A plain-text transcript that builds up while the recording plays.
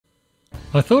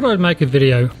I thought I'd make a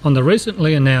video on the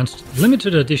recently announced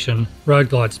limited edition Road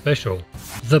Glide Special,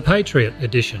 the Patriot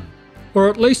Edition. Or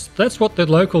at least that's what the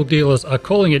local dealers are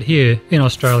calling it here in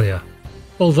Australia.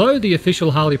 Although the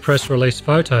official Harley press release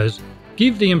photos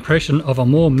give the impression of a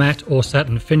more matte or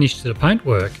satin finish to the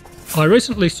paintwork, I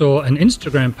recently saw an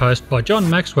Instagram post by John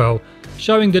Maxwell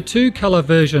showing the two colour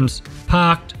versions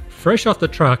parked fresh off the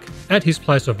truck at his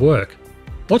place of work.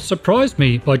 What surprised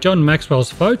me by John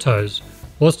Maxwell's photos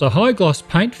was the high gloss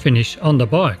paint finish on the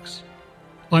bikes.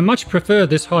 I much prefer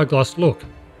this high gloss look.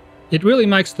 It really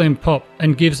makes them pop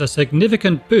and gives a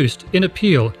significant boost in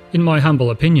appeal in my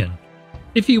humble opinion.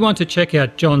 If you want to check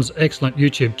out John's excellent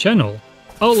YouTube channel,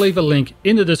 I'll leave a link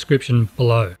in the description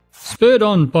below. Spurred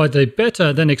on by the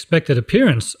better than expected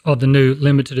appearance of the new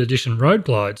limited edition Road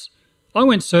Glides, I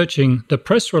went searching the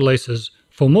press releases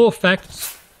for more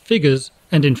facts, figures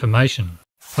and information.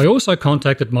 I also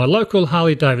contacted my local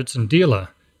Harley-Davidson dealer,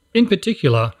 in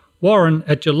particular Warren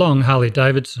at Geelong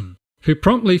Harley-Davidson, who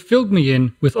promptly filled me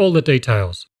in with all the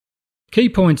details. Key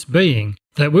points being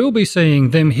that we'll be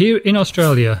seeing them here in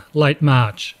Australia late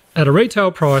March at a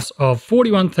retail price of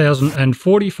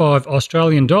 $41,045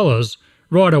 Australian dollars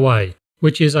right away,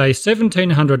 which is a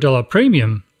 $1,700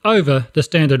 premium over the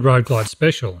standard Road Glide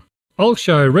Special. I'll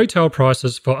show retail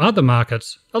prices for other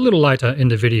markets a little later in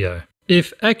the video.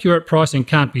 If accurate pricing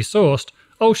can't be sourced,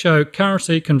 I'll show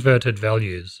currency converted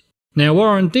values. Now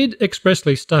Warren did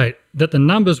expressly state that the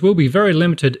numbers will be very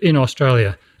limited in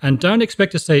Australia and don't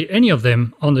expect to see any of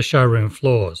them on the showroom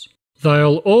floors.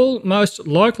 They'll all most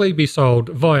likely be sold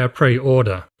via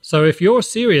pre-order. So if you're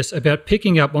serious about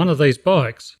picking up one of these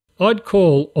bikes, I'd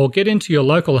call or get into your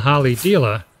local Harley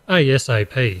dealer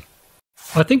ASAP.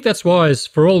 I think that's wise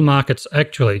for all markets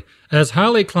actually, as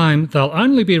Harley claim they'll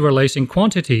only be releasing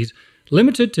quantities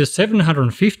limited to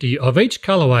 750 of each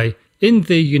colourway in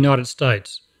the United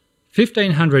States,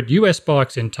 1,500 US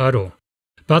bikes in total.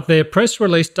 But their press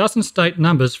release doesn't state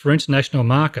numbers for international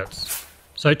markets,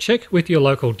 so check with your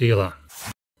local dealer.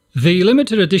 The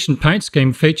limited edition paint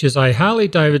scheme features a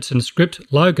Harley-Davidson script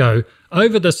logo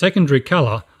over the secondary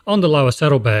colour on the lower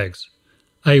saddlebags,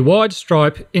 a wide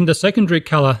stripe in the secondary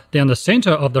colour down the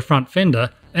centre of the front fender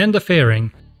and the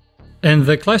fairing, and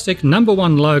the classic number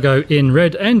 1 logo in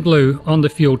red and blue on the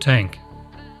fuel tank.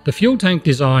 The fuel tank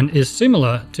design is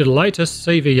similar to the latest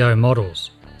CVO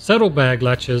models. Saddlebag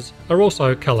latches are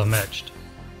also colour matched.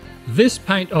 This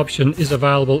paint option is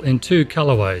available in 2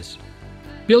 colourways: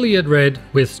 billiard red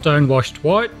with stone-washed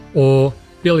white or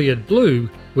billiard blue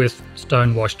with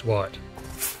stone-washed white.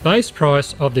 Base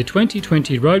price of the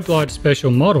 2020 Road Glide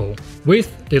Special model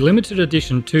with the limited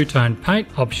edition two-tone paint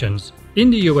options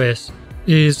in the US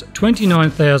is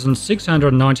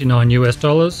 $29,699 US,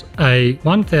 a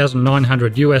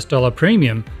 $1,900 US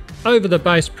premium over the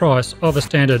base price of a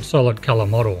standard solid colour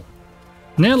model.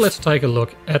 Now let's take a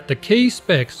look at the key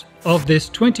specs of this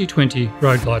 2020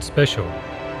 Road Glide Special.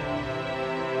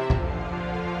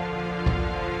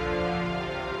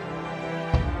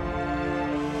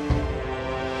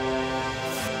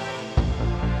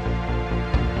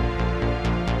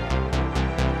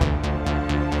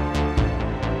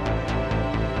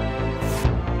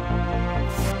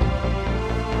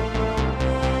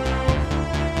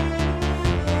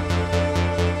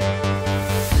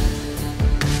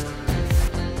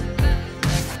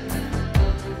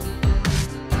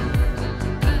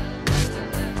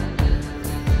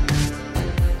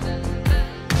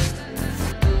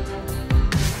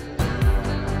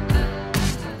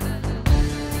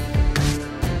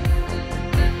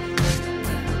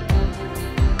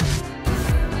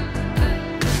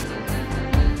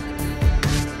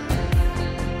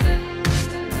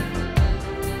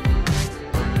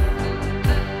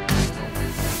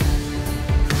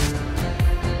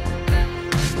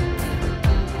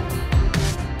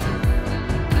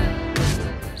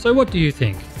 So what do you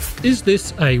think? Is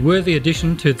this a worthy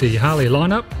addition to the Harley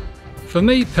lineup? For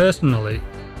me personally,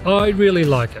 I really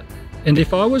like it, and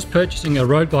if I was purchasing a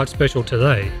Road Glide Special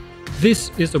today,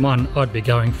 this is the one I'd be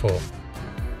going for.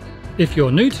 If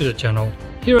you're new to the channel,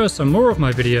 here are some more of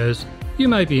my videos you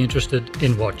may be interested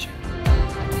in watching.